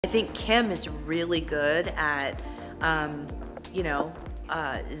I think Kim is really good at,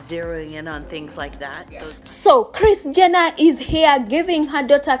 zeroing in on things like that. Yeah. So Kris Jenner is here giving her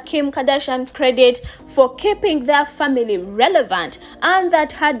daughter Kim Kardashian credit for keeping their family relevant, and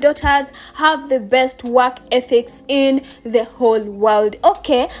that her daughters have the best work ethics in the whole world.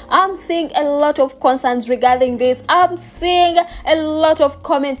 Okay, I'm seeing a lot of concerns regarding this. I'm seeing a lot of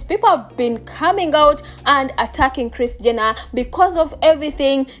comments. People have been coming out and attacking Kris Jenner because of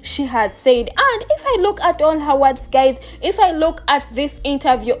everything she has said. And if I look at all her words, guys, if I look at this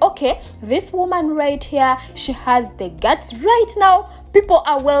interview, okay, this woman right here, she has the guts right now. People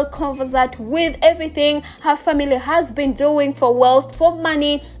are well conversant with everything her family has been doing for wealth, for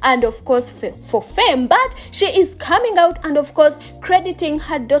money, and of course for fame. But she is coming out and of course crediting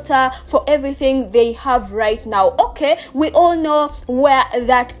her daughter for everything they have right now. Okay, we all know where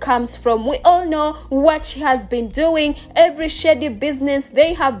that comes from. We all know what she has been doing, every shady business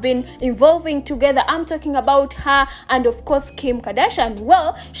they have been involving together. I'm talking about her and of course Kim Kardashian.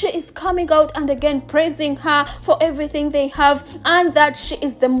 Well, she is coming out and again praising her for everything they have, and that she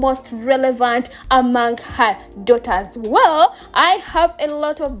is the most relevant among her daughters. Well, I have a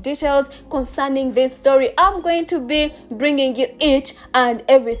lot of details concerning this story. I'm going to be bringing you each and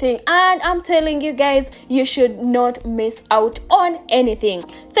everything, and I'm telling you guys, you should not miss out on anything.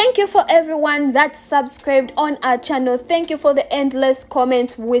 Thank you for everyone that subscribed on our channel. Thank you for the endless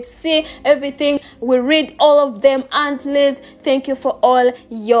comments. We see everything, we read all of them, and please thank you for all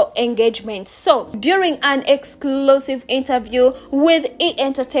your engagement. So during an exclusive interview with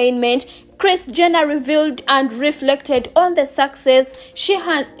Entertainment, Kris Jenner revealed and reflected on the success she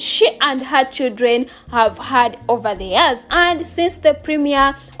and her children have had over the years and since the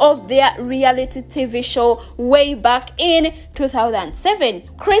premiere of their reality TV show way back in 2007.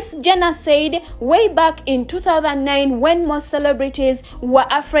 Kris Jenner said way back in 2009, when most celebrities were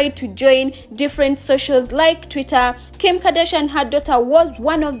afraid to join different socials like Twitter, Kim Kardashian, her daughter, was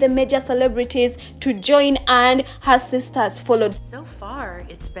one of the major celebrities to join, and her sisters followed. So far,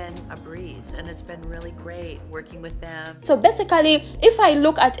 it's been a breeze, and it's been really great working with them. So basically, if I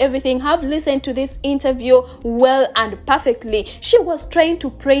look at everything, I've listened to this interview well and perfectly. She was trying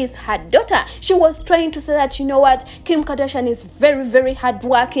to praise her daughter. She was trying to say that, you know what, Kim Kardashian is very, very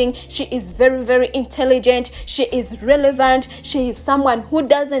hardworking. She is very, very intelligent. She is relevant. She is someone who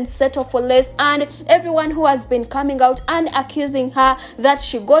doesn't settle for less. And everyone who has been coming out and accusing her that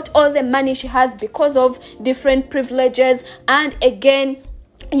she got all the money she has because of different privileges, and again,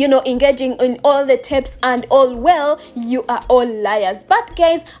 engaging in all the tapes and all, well, you are all liars. But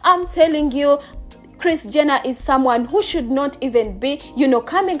guys, I'm telling you, Kris Jenner is someone who should not even be,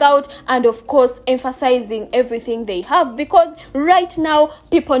 coming out and of course emphasizing everything they have, because right now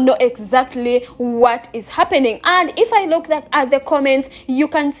people know exactly what is happening. And if I look at the comments, you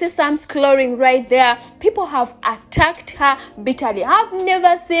can see some scrolling right there. People have attacked her bitterly. I've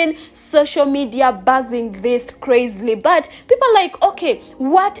never seen social media buzzing this crazily, but people are like, okay,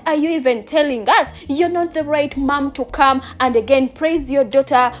 what are you even telling us? You're not the right mom to come and again praise your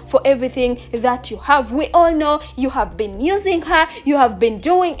daughter for everything that you have. We all know you have been using her, you have been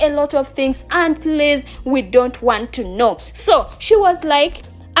doing a lot of things, and please, we don't want to know. So she was like,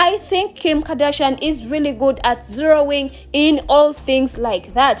 I think Kim Kardashian is really good at zeroing in all things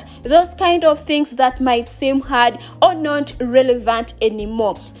like that. Those kind of things that might seem hard or not relevant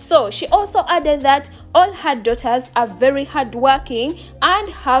anymore. So she also added that all her daughters are very hardworking and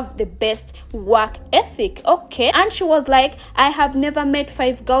have the best work ethic. Okay. And she was like, I have never met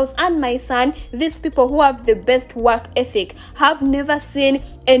 5 girls and my son, these people who have the best work ethic, have never seen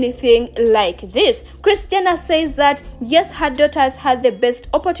anything like this. Kris Jenner says that yes, her daughters had the best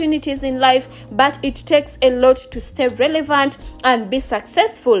opportunities in life, but it takes a lot to stay relevant and be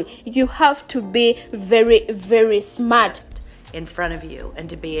successful. You have to be very, very smart in front of you and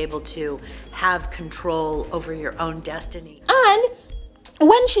to be able to have control over your own destiny. And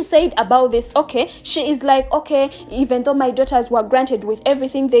when she said about this, okay, she is like, okay, even though my daughters were granted with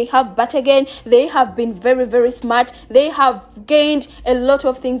everything they have, but again, they have been very, very smart. They have gained a lot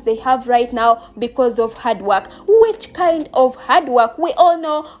of things they have right now because of hard work. Which kind of hard work? We all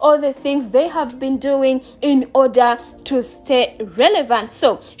know all the things they have been doing in order to stay relevant.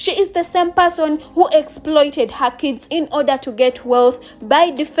 So she is the same person who exploited her kids in order to get wealth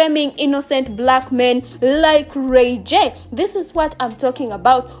by defaming innocent black men like Ray J. This is what I'm talking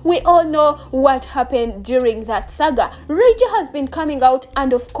about. We all know what happened during that saga. Ray J has been coming out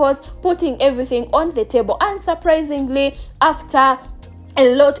and of course putting everything on the table, and surprisingly, after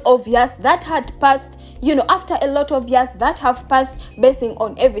a lot of years that had passed, after a lot of years that have passed, basing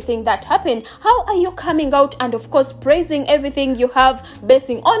on everything that happened, how are you coming out and of course praising everything you have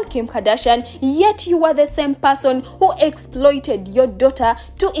basing on Kim Kardashian, yet you are the same person who exploited your daughter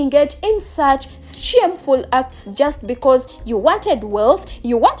to engage in such shameful acts just because you wanted wealth,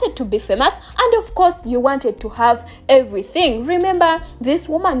 you wanted to be famous, and of course you wanted to have everything. Remember, this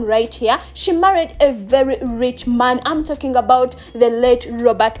woman right here, she married a very rich man. I'm talking about the late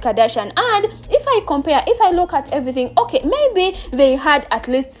Robert Kardashian, and if I look at everything, okay, maybe they had at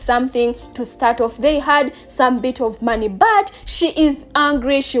least something to start off, they had some bit of money, but she is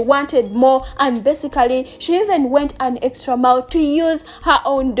angry, she wanted more, and basically she even went an extra mile to use her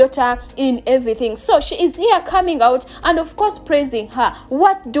own daughter in everything. So she is here coming out and of course praising her.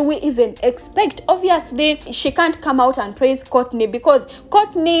 What do we even expect? Obviously she can't come out and praise Kourtney because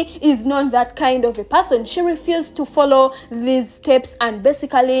Kourtney is not that kind of a person. She refused to follow these steps, and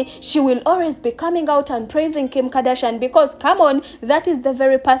basically she will always be coming out and praising Kim Kardashian because, come on, that is the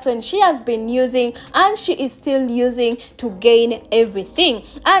very person she has been using and she is still using to gain everything.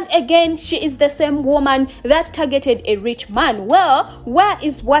 And again, she is the same woman that targeted a rich man. Well, where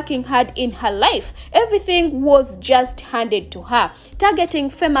is working hard in her life? Everything was just handed to her, targeting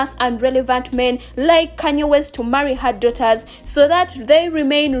famous and relevant men like Kanye West to marry her daughters so that they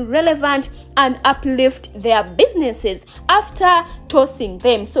remain relevant and uplift their businesses after tossing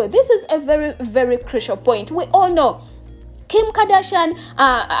them. So this is a very, very crucial point. We all know Kim Kardashian,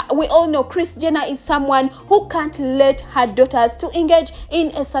 we all know Kris Jenner is someone who can't let her daughters to engage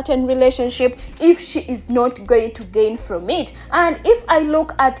in a certain relationship if she is not going to gain from it. And if I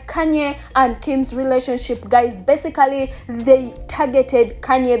look at Kanye and Kim's relationship, guys, basically they targeted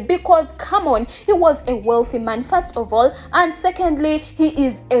Kanye because, come on, he was a wealthy man, first of all, and secondly, he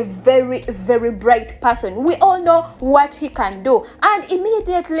is a very, very bright person. We all know what he can do. And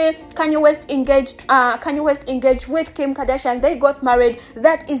immediately Kanye West engaged with Kim Kardashian. They got married.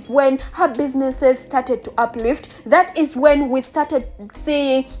 That is when her businesses started to uplift. That is when we started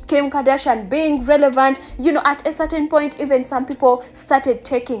seeing Kim Kardashian being relevant. At a certain point, even some people started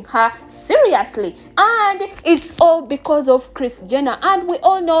taking her seriously, and it's all because of Kris Jenner. And we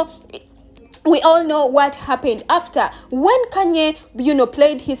all know what happened after when Kanye,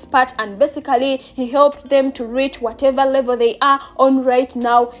 played his part and basically he helped them to reach whatever level they are on right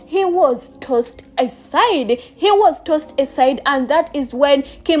now. He was tossed aside. And that is when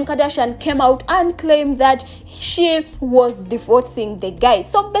Kim Kardashian came out and claimed that she was divorcing the guy.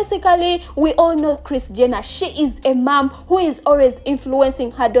 So basically, we all know Kris Jenner. She is a mom who is always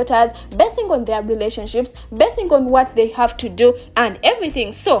influencing her daughters, basing on their relationships, basing on what they have to do and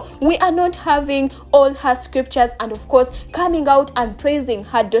everything. So we are not having all her scriptures and of course coming out and praising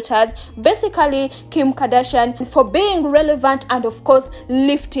her daughters, basically Kim Kardashian, for being relevant and of course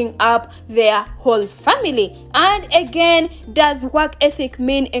lifting up their whole family. And again, does work ethic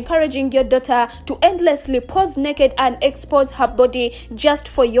mean encouraging your daughter to endlessly pose naked and expose her body just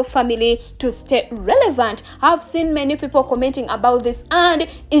for your family to stay relevant? I've seen many people commenting about this, and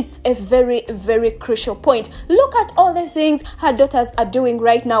it's a very, very crucial point. Look at all the things her daughters are doing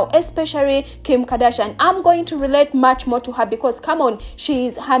right now, especially Kim Kardashian. I'm going to relate much more to her because, come on, she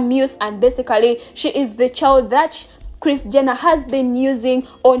is her muse, and basically she is the child that Kris Jenner has been using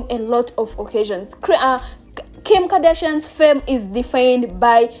on a lot of occasions. Kim Kardashian's fame is defined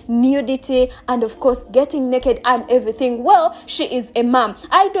by nudity and of course getting naked and everything. Well, she is a mom.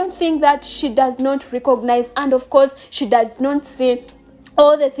 I don't think that she does not recognize and of course she does not see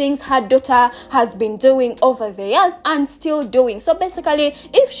all the things her daughter has been doing over the years and still doing. So basically,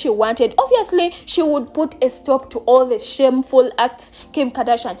 if she wanted, obviously she would put a stop to all the shameful acts Kim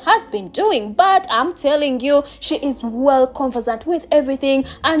Kardashian has been doing. But I'm telling you, she is well conversant with everything.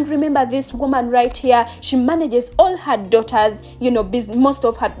 And remember, this woman right here, she manages all her daughters, most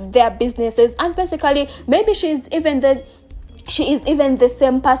of their businesses, and basically maybe she is even the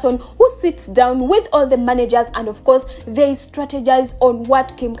same person who sits down with all the managers and of course they strategize on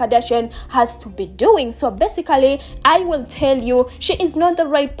what Kim Kardashian has to be doing. So basically, I will tell you, she is not the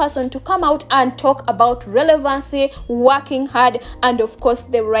right person to come out and talk about relevancy, working hard, and of course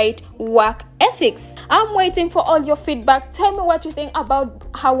the right work ethics. I'm waiting for all your feedback. Tell me what you think about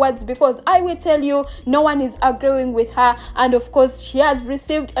her words, because I will tell you, no one is agreeing with her, and of course she has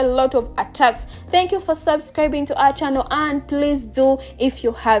received a lot of attacks. Thank you for subscribing to our channel, and please do if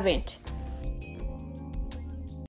you haven't.